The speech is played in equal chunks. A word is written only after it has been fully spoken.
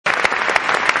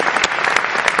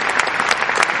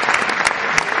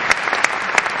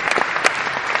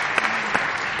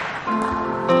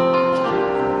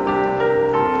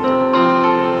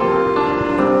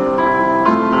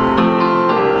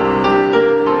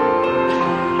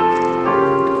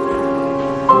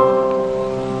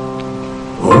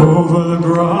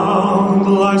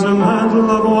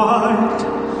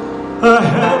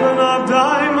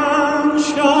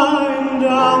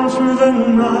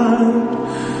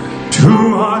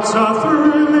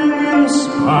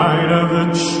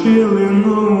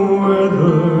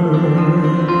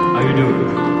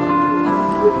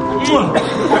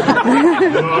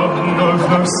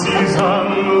no season,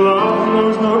 love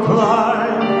knows no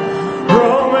climb.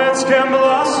 Romance can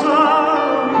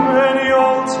blossom any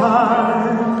old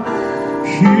time.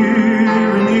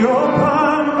 Here in the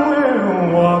open,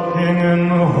 we're walking and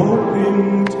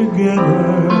hoping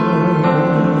together.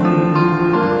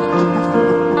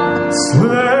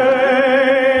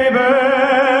 Sleigh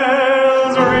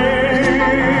bells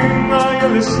ring, are you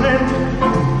listening?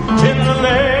 In the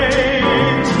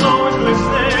lane, snow is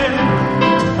glistening.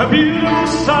 A beautiful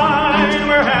sign,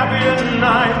 we're happy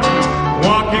tonight,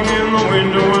 walking in the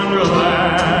winter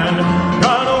wonderland.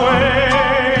 Gone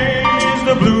away is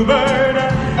the bluebird,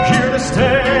 here to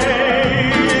stay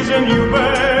is a new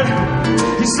bird.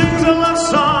 He sings a love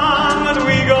song as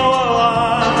we go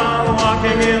along,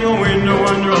 walking in the winter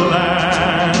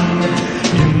wonderland.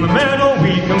 In the meadow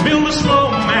we can build a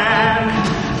snowman,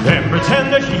 then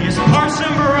pretend that he is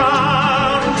Parson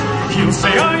Brown. He'll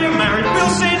say, are you married? We'll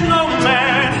say, no,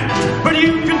 man, but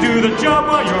you can do the job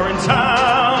while you're in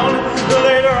town.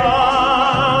 Later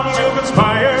on we'll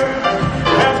conspire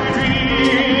as we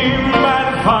dream by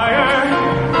the fire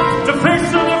to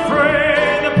face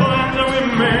unafraid the plans that we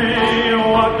made,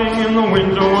 walking in the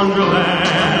winter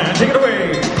wonderland. Take it away.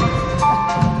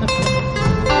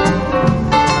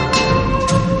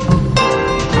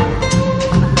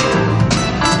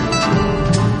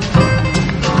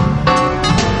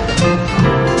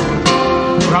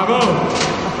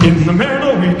 In the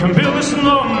meadow we can build a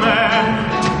snowman,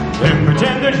 then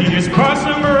pretend that he is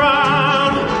Parson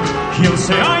Brown. He'll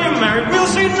say, are you married? We'll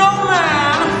say, no,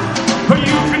 man, but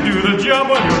you can do the job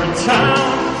while you're in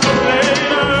town.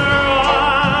 Later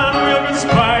on we'll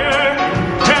conspire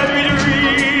as we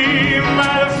dream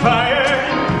by the fire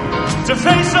to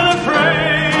face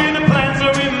unafraid the plans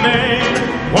that we made,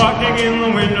 walking in the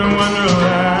winter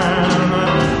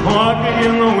wonderland, walking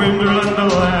in the winter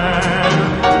wonderland,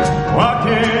 walking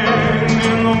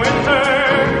in the winter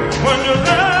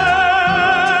wonderland.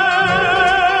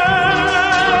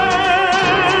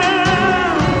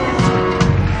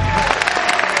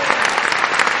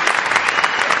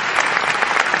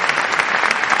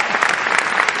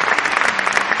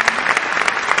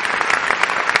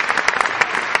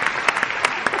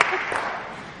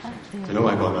 You know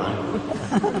I got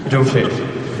that. Don't fit.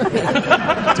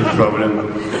 It's a problem.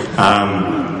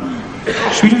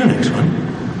 Should we do the next one?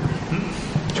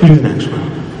 Should we do the next one?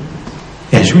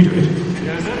 Yeah, should we do it?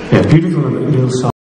 Yeah, beautiful little song.